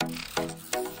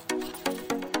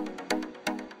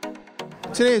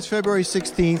Today is February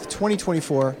 16th,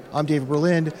 2024. I'm David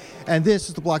Berlind, and this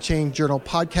is the Blockchain Journal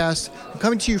podcast. I'm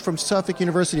coming to you from Suffolk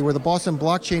University, where the Boston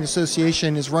Blockchain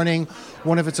Association is running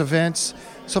one of its events.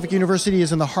 Suffolk University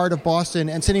is in the heart of Boston,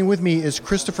 and sitting with me is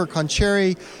Christopher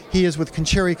Concheri. He is with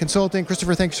Concheri Consulting.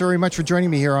 Christopher, thanks very much for joining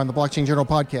me here on the Blockchain Journal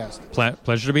podcast.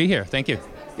 Pleasure to be here. Thank you.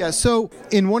 Yeah, so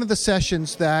in one of the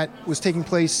sessions that was taking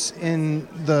place in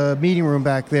the meeting room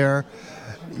back there,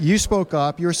 you spoke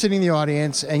up, you were sitting in the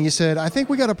audience, and you said, I think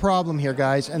we got a problem here,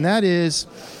 guys, and that is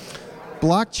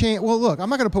blockchain. Well, look, I'm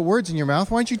not going to put words in your mouth.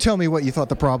 Why don't you tell me what you thought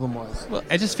the problem was? Well,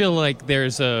 I just feel like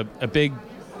there's a big,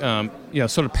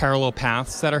 sort of parallel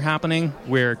paths that are happening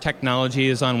where technology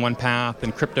is on one path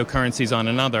and cryptocurrency is on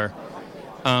another.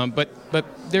 But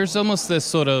there's almost this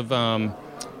sort of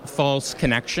false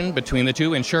connection between the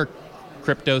two. And sure,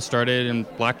 crypto started and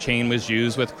blockchain was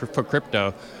used for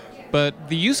crypto. But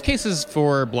the use cases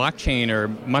for blockchain are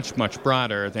much, much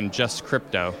broader than just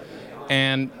crypto.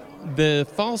 And the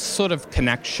false sort of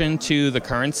connection to the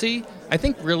currency, I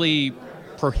think, really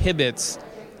prohibits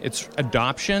its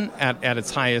adoption at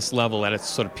its highest level, at its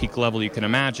sort of peak level you can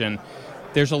imagine.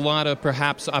 There's a lot of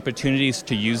perhaps opportunities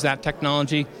to use that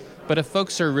technology. But if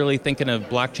folks are really thinking of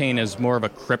blockchain as more of a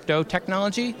crypto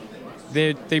technology,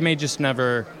 they may just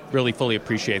never really fully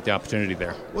appreciate the opportunity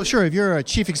there. Well, sure, if you're a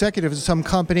chief executive of some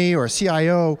company or a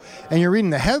CIO and you're reading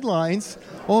the headlines,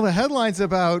 well, the headlines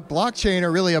about blockchain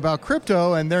are really about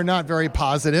crypto, and they're not very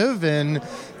positive, and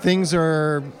things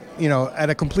are, at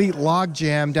a complete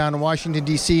logjam down in Washington,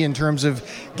 D.C. in terms of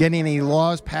getting any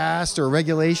laws passed or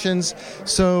regulations.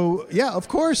 So, yeah, of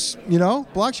course,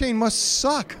 blockchain must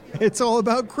suck. It's all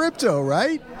about crypto,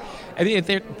 right?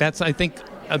 That's, I think,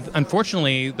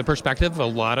 unfortunately, the perspective of a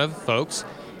lot of folks.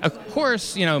 Of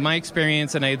course, my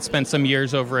experience, and I had spent some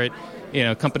years over at,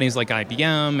 companies like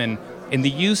IBM, and the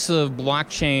use of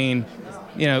blockchain,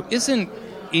 isn't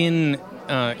in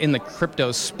the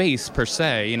crypto space per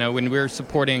se. When we're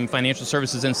supporting financial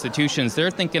services institutions,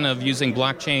 they're thinking of using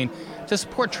blockchain to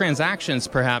support transactions,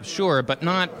 perhaps, sure, but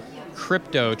not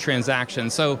crypto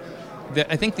transactions. So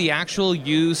I think the actual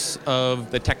use of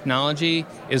the technology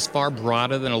is far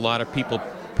broader than a lot of people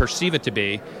perceive it to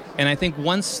be. And I think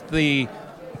once the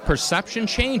perception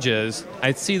changes,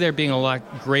 I see there being a lot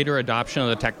greater adoption of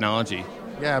the technology.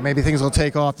 Yeah, maybe things will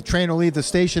take off. The train will leave the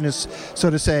station, is so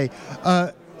to say.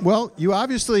 Well, you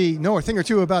obviously know a thing or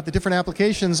two about the different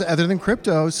applications other than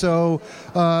crypto. So,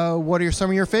 what are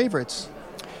some of your favorites?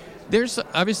 There's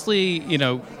obviously,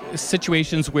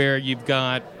 situations where you've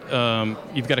got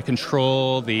to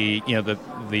control the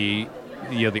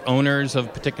owners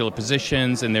of particular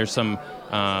positions, and there's some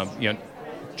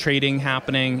trading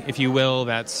happening, if you will,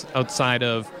 that's outside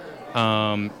of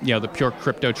the pure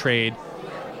crypto trade.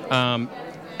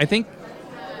 I think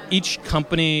each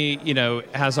company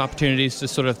has opportunities to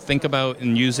sort of think about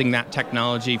and using that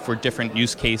technology for different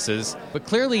use cases, but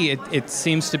clearly it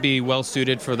seems to be well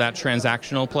suited for that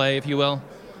transactional play, if you will.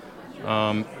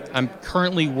 I'm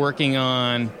currently working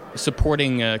on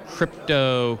supporting a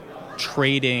crypto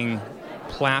trading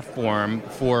platform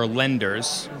for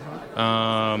lenders,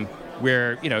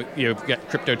 where you've got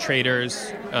crypto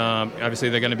traders. Obviously,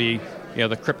 they're going to be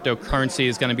the cryptocurrency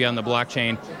is going to be on the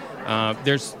blockchain.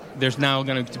 There's now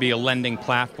going to be a lending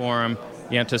platform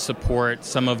to support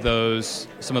some of those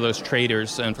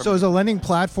traders. And so is a lending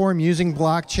platform using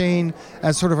blockchain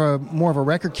as sort of more of a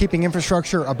record-keeping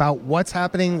infrastructure about what's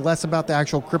happening, less about the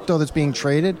actual crypto that's being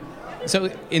traded?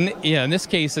 So in this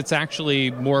case, it's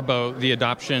actually more about the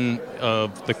adoption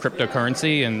of the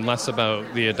cryptocurrency and less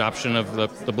about the adoption of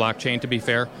the blockchain, to be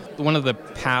fair. One of the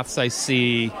paths I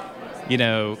see,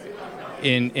 in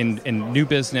new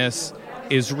business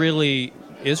is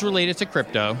related to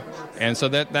crypto, and so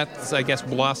that's, I guess,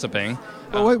 blossoming.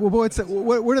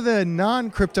 What are the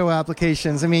non-crypto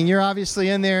applications? I mean, you're obviously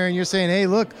in there and you're saying, hey,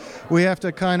 look, we have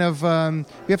to kind of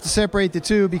we have to separate the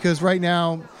two, because right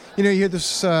now, you hear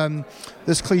this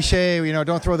cliche,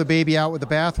 don't throw the baby out with the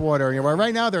bathwater.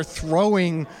 Right now they're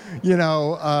throwing,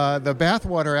 the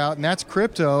bathwater out, and that's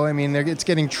crypto. I mean, it's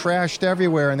getting trashed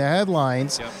everywhere in the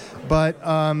headlines. Yep. But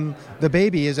the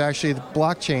baby is actually the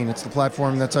blockchain. It's the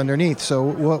platform that's underneath. So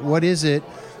what is it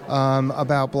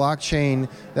about blockchain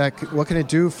what can it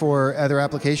do for other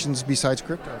applications besides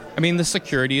crypto? I mean, the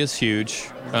security is huge.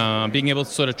 Being able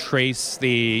to sort of trace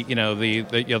the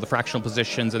fractional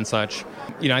positions and such.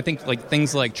 I think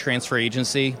things like transfer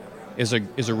agency is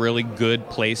a really good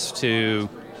place to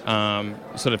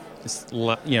sort of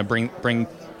bring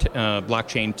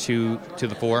blockchain to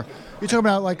the fore. You're talking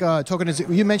about like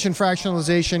tokenization. You mentioned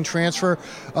fractionalization, transfer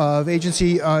of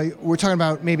agency. We're talking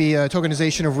about maybe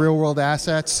tokenization of real-world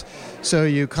assets. So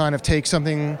you kind of take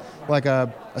something like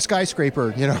a skyscraper,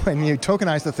 and you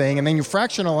tokenize the thing, and then you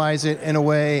fractionalize it in a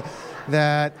way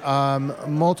that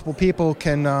multiple people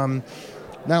can.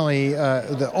 Not only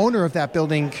the owner of that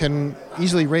building can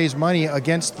easily raise money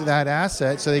against that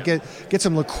asset, so they get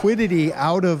some liquidity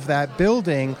out of that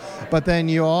building, but then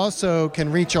you also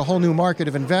can reach a whole new market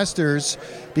of investors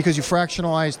because you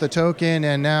fractionalize the token,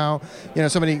 and now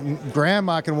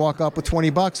grandma can walk up with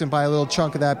 $20 and buy a little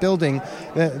chunk of that building.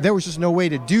 There was just no way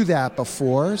to do that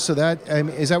before. So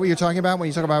is that what you're talking about when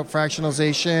you talk about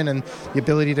fractionalization and the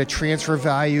ability to transfer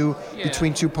value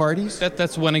between two parties?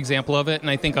 That's one example of it, and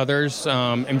I think others.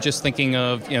 I'm just thinking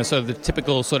of sort of the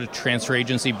typical sort of transfer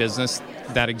agency business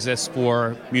that exists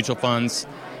for mutual funds,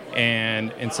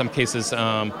 and in some cases,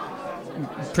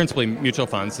 principally mutual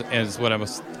funds is what I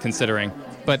was considering.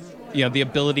 But the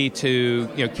ability to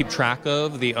keep track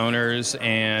of the owners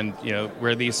and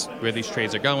where these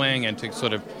trades are going, and to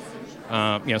sort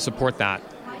of support that.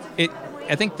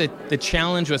 I think that the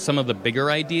challenge with some of the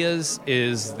bigger ideas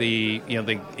is the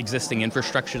existing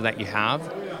infrastructure that you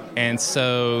have. And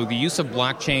so the use of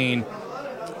blockchain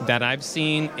that I've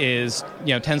seen is,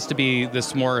 tends to be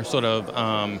this more sort of,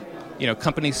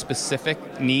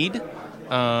 company-specific need,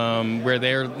 where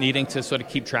they're needing to sort of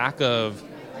keep track of,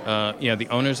 the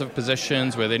owners of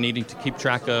positions, where they're needing to keep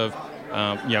track of,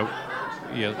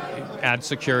 ad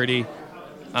security.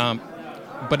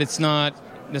 But it's not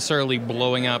necessarily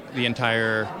blowing up the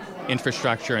entire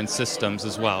infrastructure and systems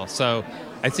as well. So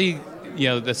I see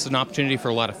this is an opportunity for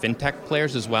a lot of fintech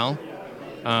players as well,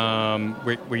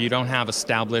 where you don't have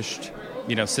established,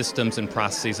 systems and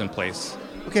processes in place.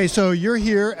 Okay, so you're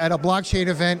here at a blockchain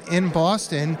event in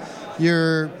Boston.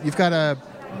 You've got a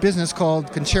business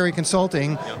called Concherry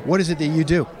Consulting. What is it that you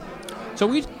do? So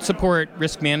we support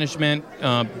risk management,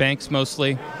 banks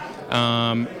mostly.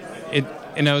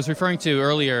 And I was referring to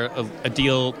earlier a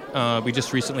deal we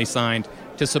just recently signed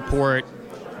to support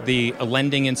a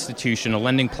lending institution, a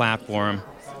lending platform,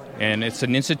 and it's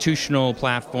an institutional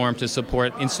platform to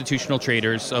support institutional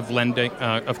traders of lending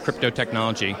of crypto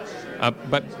technology,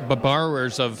 but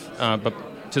borrowers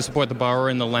to support the borrower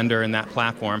and the lender in that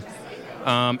platform,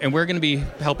 and we're going to be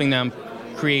helping them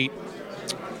create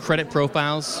credit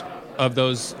profiles of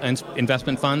those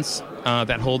investment funds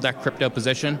that hold that crypto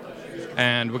position.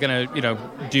 And we're going to,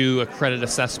 do a credit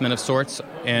assessment of sorts,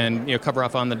 and cover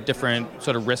off on the different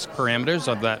sort of risk parameters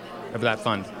of that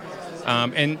fund.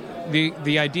 And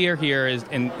the idea here is,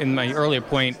 in my earlier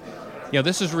point,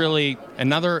 this is really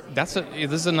this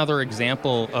is another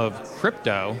example of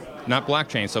crypto, not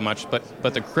blockchain so much,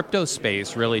 but the crypto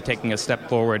space really taking a step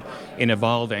forward in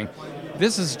evolving.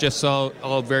 This is just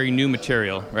all very new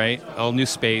material, right? All new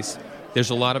space.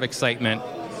 There's a lot of excitement,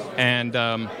 and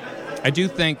I do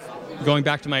think. Going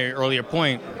back to my earlier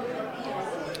point,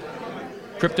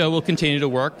 crypto will continue to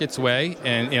work its way,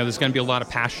 and there's going to be a lot of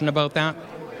passion about that.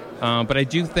 But I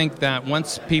do think that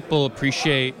once people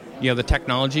appreciate the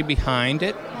technology behind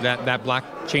it, that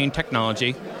blockchain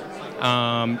technology,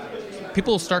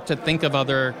 people will start to think of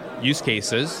other use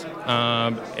cases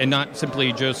and not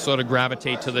simply just sort of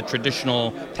gravitate to the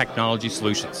traditional technology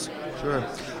solutions. Sure.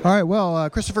 All right. Well,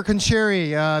 Christopher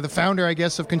Concherry, the founder, I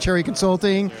guess, of Concherry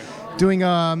Consulting, doing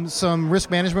some risk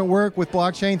management work with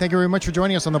blockchain. Thank you very much for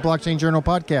joining us on the Blockchain Journal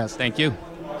podcast. Thank you.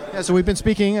 Yeah, so we've been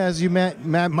speaking, as you might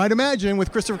imagine, with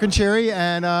Christopher Concherry,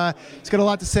 and he's got a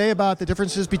lot to say about the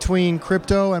differences between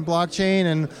crypto and blockchain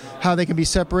and how they can be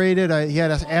separated. He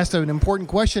had asked an important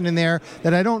question in there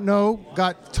that I don't know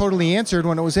got totally answered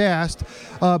when it was asked,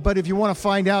 but if you want to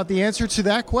find out the answer to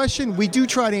that question, we do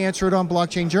try to answer it on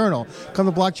Blockchain Journal. Come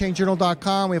to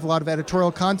blockchainjournal.com. We have a lot of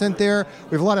editorial content there.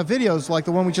 We have a lot of videos like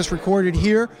the one we just recorded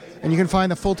here, and you can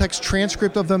find the full-text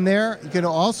transcript of them there. You can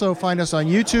also find us on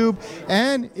YouTube,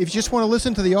 and if you just want to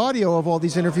listen to the audio of all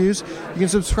these interviews, you can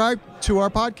subscribe to our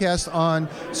podcast on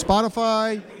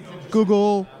Spotify,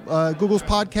 Google's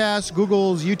podcasts,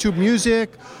 Google's YouTube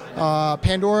Music,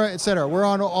 Pandora, etc. We're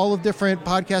on all of different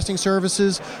podcasting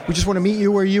services. We just want to meet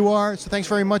you where you are. So thanks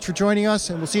very much for joining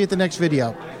us, and we'll see you at the next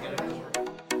video.